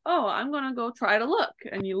was like, "Oh, I'm gonna go try to look,"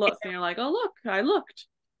 and you look, and you're like, "Oh, look, I looked."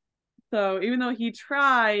 So even though he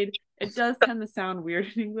tried, it does tend to sound weird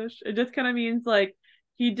in English. It just kind of means like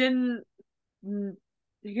he didn't mm,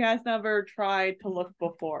 he has never tried to look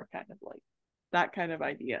before, kind of like that kind of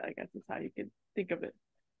idea, I guess is how you could think of it.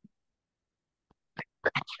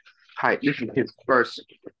 Hi. This is his first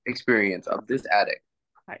experience of this attic.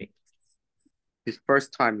 Hi. His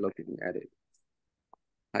first time looking at it.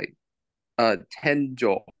 Hi.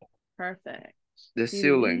 Tenjo, Perfect. the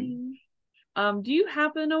ceiling. Do you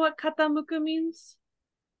happen to know what katamuku means?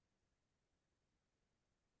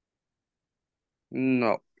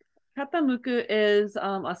 No. Katamuku is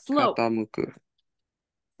a slope. Katamuku.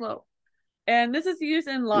 Slope. And this is used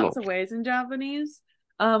in lots of Slope. ways in Japanese.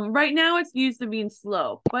 Right now it's used to mean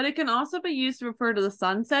slope, but it can also be used to refer to the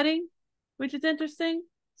sun setting, which is interesting.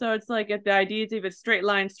 So it's like if the idea is if it's straight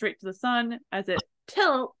line straight to the sun as it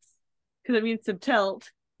tilts, because it means to tilt,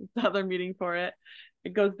 the other meaning for it,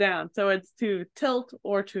 it goes down. So it's to tilt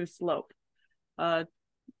or to slope. Uh,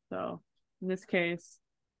 so in this case,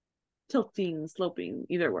 tilting, sloping,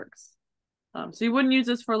 either works. So you wouldn't use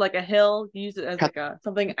this for like a hill. You use it as like a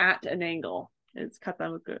something at an angle. It's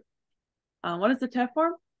katamuku. What is the te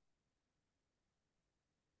form?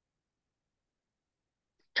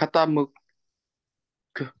 Katamuku.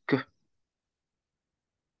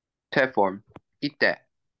 Te form. Ite.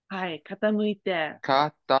 Hi, katamuite.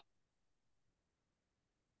 Kata.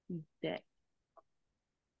 Ite.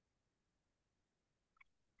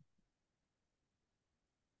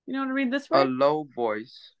 You know how to read this A word? low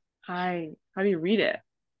voice. Hi. How do you read it?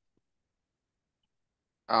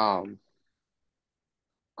 Um.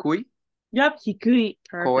 Kui. Yep, hikui.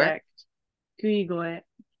 Koe. Perfect. Kui goe.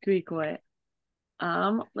 Kui koe.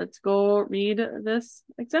 Let's go read this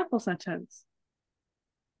example sentence.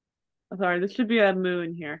 Oh, sorry, this should be a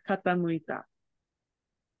moon here. Katamuita.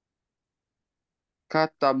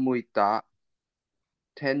 Katamuita.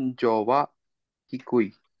 Tenjo wa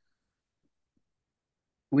hikui.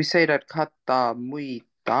 We say that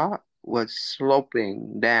katamuita was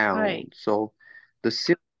sloping Hi. down. So the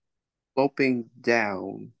ceiling sloping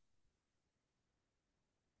down.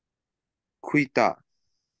 Kuita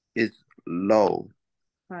is low.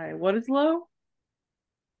 Hi. What is low?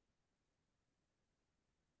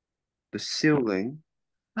 The ceiling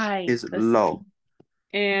Hi. is This low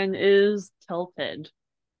and is tilted.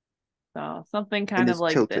 So something and kind of it's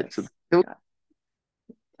like tilted. So this. tilt Yeah.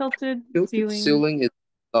 Tilted Tilted ceiling. ceiling is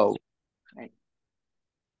low. Right.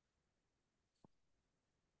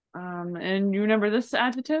 And you remember this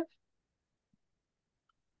adjective?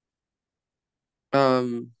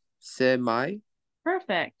 Semi.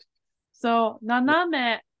 Perfect. So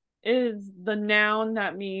naname is the noun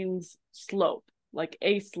that means slope, like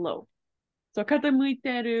a slope. So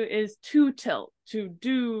katamuiteru is to tilt, to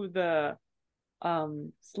do the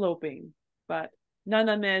sloping. But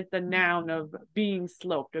naname is the noun of being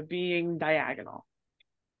sloped, of being diagonal.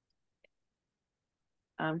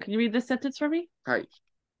 Can you read this sentence for me? はい。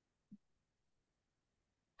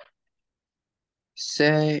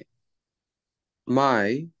Semi,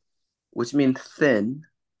 which means thin.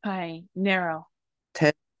 Hi, narrow.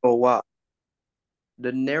 天井は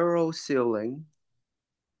the narrow ceiling.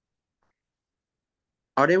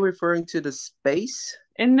 Are they referring to the space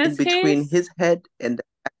In in this between case, his head and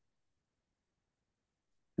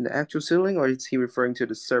the actual ceiling, or is he referring to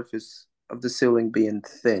the surface of the ceiling being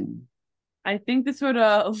thin? I think this would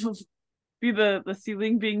be the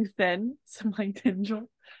ceiling being thin, some like tendril.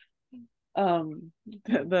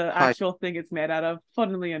 The はい。actual thing it's made out of,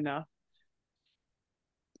 funnily enough.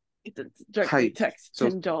 It's directly はい。text So,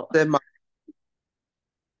 tendril.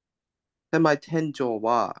 狭い天井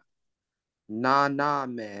は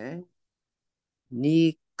斜め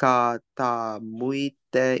に傾い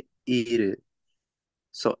ている。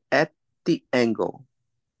So, at the angle.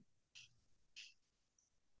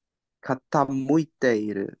 傾いて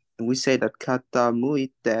いる. And we say that 傾い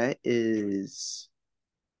て is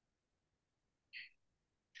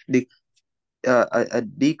the, a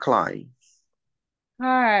decline,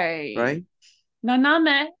 Hi. right?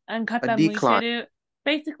 Naname and A decline. katamuiteru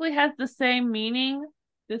basically has the same meaning.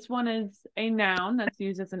 This one is a noun that's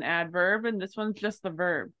used as an adverb, and this one's just the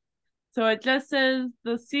verb. So it just says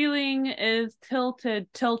the ceiling is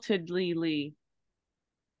tiltedly.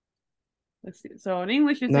 Let's see. So in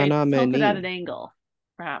English, you say it's 斜め tilted at an に angle,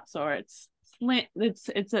 perhaps, or it's slant. It's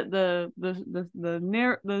at the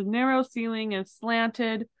narrow ceiling is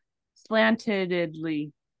slantedly.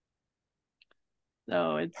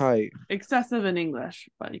 So it's はい。excessive in English,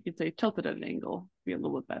 but you could say tilted at an angle, be a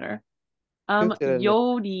little bit better. That sounds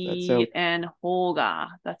Yodi and Holga.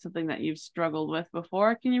 That's something that you've struggled with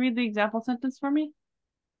before. Can you read the example sentence for me?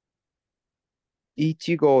 い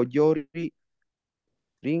ちごより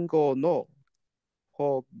りんごの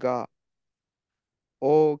方が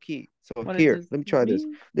大きい. So What does here, this let me try this.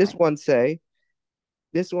 mean? This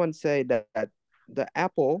one say that the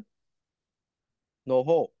apple の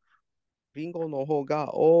方、りんごの方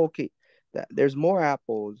が大きい. That there's more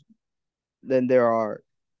apples than there are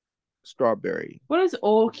strawberry. What does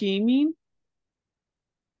oki mean?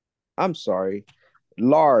 I'm sorry,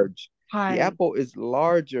 large. The Hi. apple is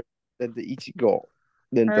larger than the ichigo,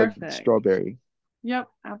 than the Perfect. strawberry. Yep,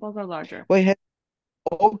 apples are larger. Wait, has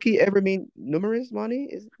oki ever mean numerous money?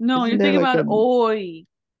 No, Isn't you're there thinking like about a oi,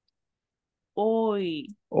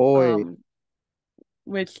 oi?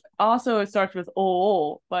 which also starts with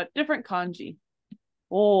o, but different kanji.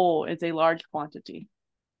 O is a large quantity.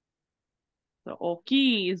 So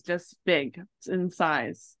oki is just big, it's in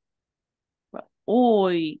size. But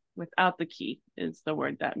oi without the ki is the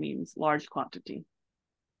word that means large quantity.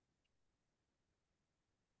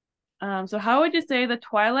 So how would you say the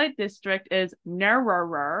Twilight District is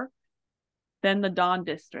narrower than the Dawn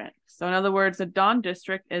District? So in other words, the Dawn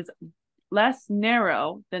District is less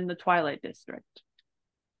narrow than the Twilight District.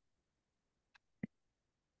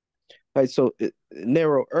 Right, so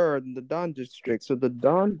narrower than the Dawn District. So the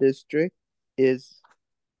Dawn District is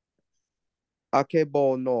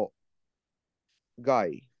Akebo no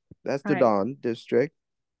Gai. That's the Right. Dawn District.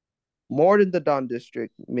 More than the Dawn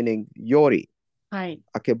District, meaning Yori. Right.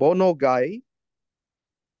 Akebo no Gai.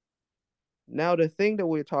 Now the thing that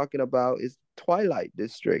we're talking about is Twilight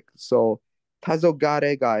District. So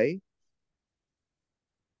Tazogare Gai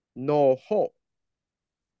no Ho.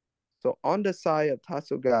 So on the side of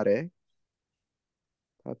Tatsugare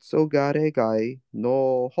Gai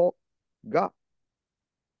no Ho ga.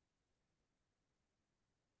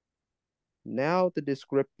 Now the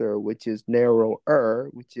descriptor, which is narrower,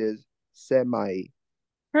 which is semi.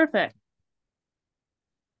 Perfect.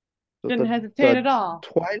 So Didn't hesitate the at all.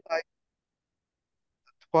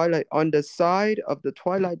 Twilight on the side of the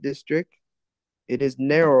Twilight District, it is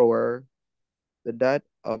narrower than that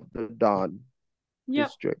of the Dawn Yep.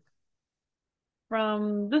 District.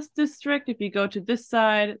 From this district, if you go to this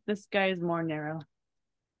side, this guy is more narrow.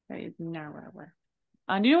 Okay, is narrower.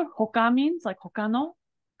 Do you know what hoka means? Like hokano?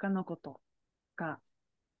 Hokano koto. Hoka.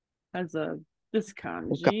 As a this Hoka,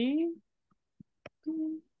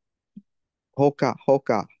 kanji.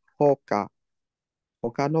 hoka.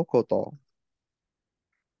 他のこと。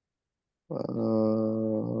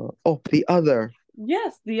Oh, the other,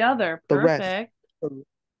 Yes, the other. the rest. Perfect.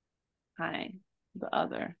 Hi, the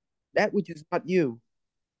other. That which is not you.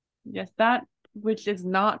 Yes, that which is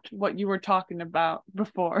not what you were talking about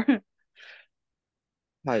before.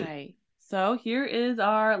 はい。Hi. So here is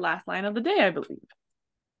our last line of the day, I believe.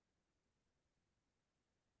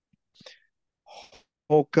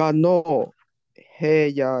 他の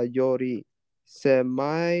部屋より狭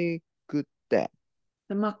くて。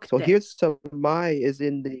So Semakte. here's samai is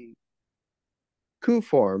in the ku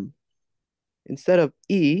form. Instead of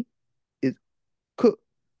e, is ku.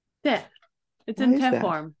 Te. It's Why in is te that?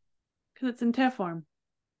 form. Because it's in te form.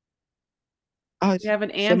 Ah, We have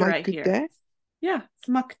an and right here. semaikute. Yeah,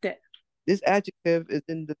 semakte. This adjective is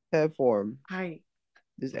in the te form. Hi.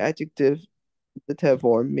 This adjective, the te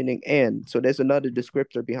form, meaning and. So there's another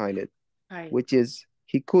descriptor behind it, Hi. which is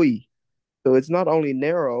hikui. So it's not only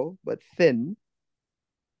narrow, but thin.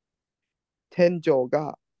 Tenjo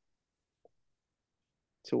ga.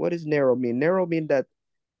 So what does narrow mean? Narrow mean that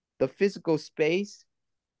the physical space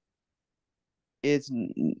is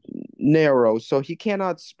narrow, so he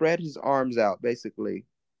cannot spread his arms out. Basically,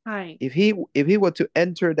 Hi. if he were to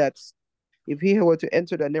enter that if he were to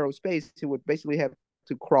enter that narrow space, he would basically have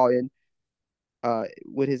to crawl in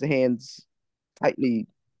with his hands tightly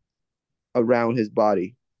around his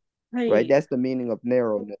body. Right, Hi. that's the meaning of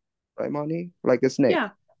narrowness, right, Monty? Like a snake. Yeah.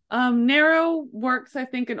 Narrow works, I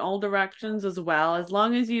think, in all directions as well. As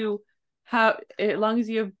long as you have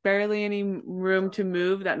barely any room to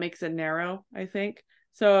move, that makes it narrow, I think.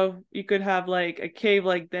 So you could have like a cave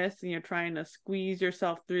like this and you're trying to squeeze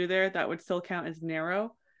yourself through there, that would still count as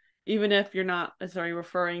narrow. Even if you're not necessarily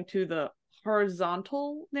referring to the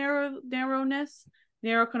horizontal narrowness.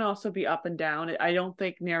 Narrow can also be up and down. I don't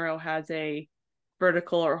think narrow has a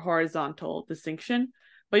vertical or horizontal distinction,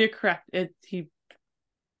 but you're correct. He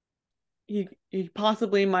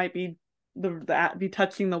possibly might be be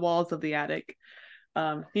touching the walls of the attic.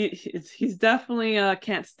 He's definitely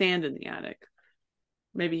can't stand in the attic.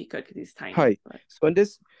 Maybe he could because he's tiny. Hi. But So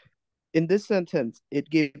in this sentence, it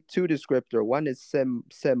gives two descriptor. One is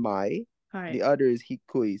semi, hi, the other is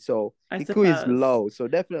hikui. So I hikui is suppose. low. So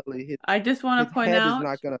definitely his I just want his to point head is out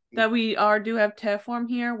not gonna be. that we do have te form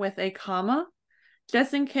here with a comma,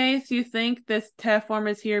 just in case you think this te form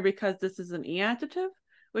is here because this is an e adjective,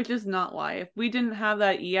 which is not why. If we didn't have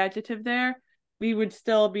that e adjective there, we would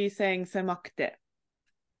still be saying semakte.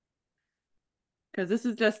 Because this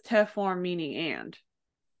is just te form meaning and,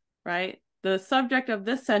 right? The subject of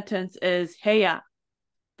this sentence is heya,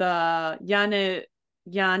 the yane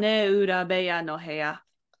urabeya no heya.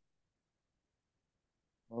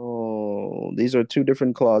 Oh, these are two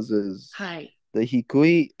different clauses. Hi. The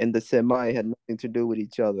hikui and the semi had nothing to do with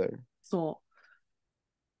each other. So,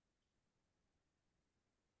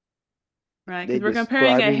 right? They Because we're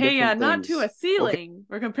comparing a describing heya different not to things. a Okay. ceiling.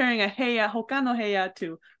 We're comparing a heya, hokano heya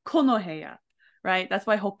to kono heya, right? That's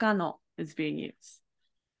why hokano is being used.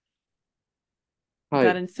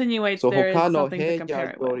 That Hi. insinuates So there is hokano something to heya compare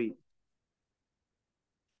it with. yori.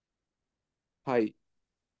 Hi.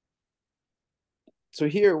 So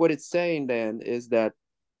here, what it's saying then is that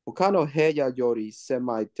hokano heya yori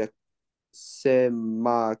semakute.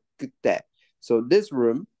 So this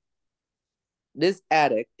room, this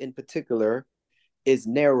attic in particular, is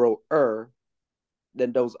narrower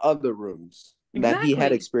than those other rooms that he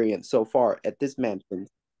had Exactly. experienced so far at this mansion.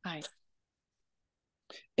 Hi.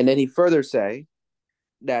 And then he further say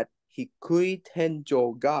that hikui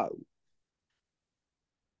tenjo ga,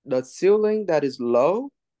 the ceiling that is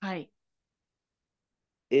low, Hi.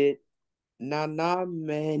 it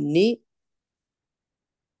naname ni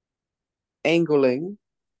angling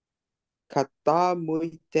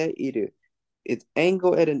katamuite iru. It's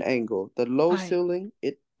angle at an angle. The low Hi. ceiling,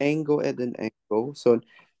 it angle at an angle. So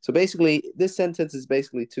basically, this sentence is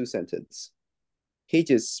basically two sentences. He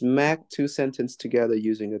just smacked two sentences together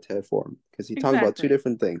using a te form because he talked about two Exactly.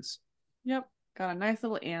 different things. Yep. Got a nice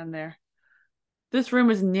little and there. This room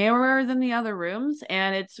is narrower than the other rooms,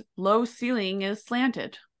 and its low ceiling is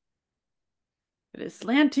slanted. It is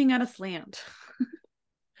slanting at a slant.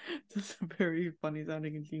 This is very funny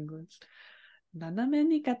sounding in English. Naname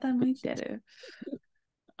ni katamuiteru.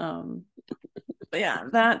 But yeah,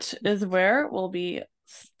 that is where we'll be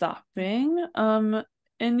stopping.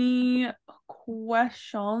 Any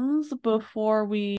questions before we